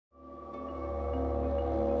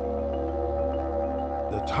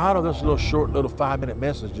The title of this little short, little 5-minute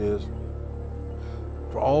message is,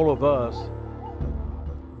 for all of us,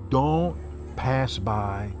 don't pass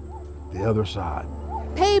by the other side.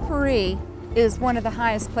 Paypery is one of the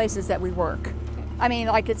highest places that we work. I mean,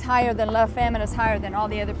 like it's higher than La Femme and it's higher than all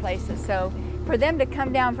the other places. So for them to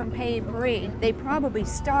come down from Paypery, they probably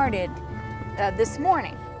started this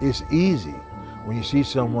morning. It's easy when you see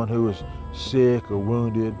someone who is sick or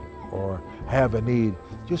wounded or have a need,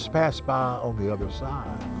 just pass by on the other side.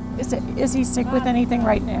 Is he sick with anything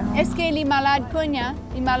right now? Est-ce qu'il est malade, Cunha?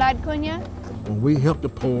 Il malade, Cunha? When we help the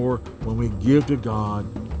poor, when we give to God,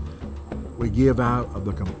 we give out of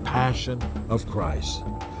the compassion of Christ.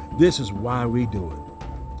 This is why we do it.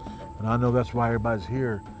 And I know that's why everybody's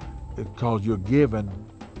here, because you're given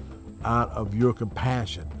out of your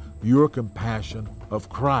compassion of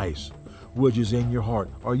Christ, which is in your heart,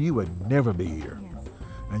 or you would never be here. Yes.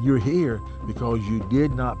 And you're here because you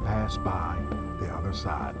did not pass by the other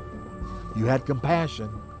side. You had compassion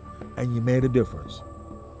and you made a difference.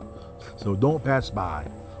 So don't pass by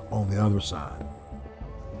on the other side.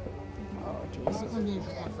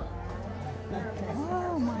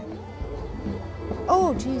 Oh my.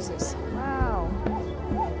 Oh, Jesus.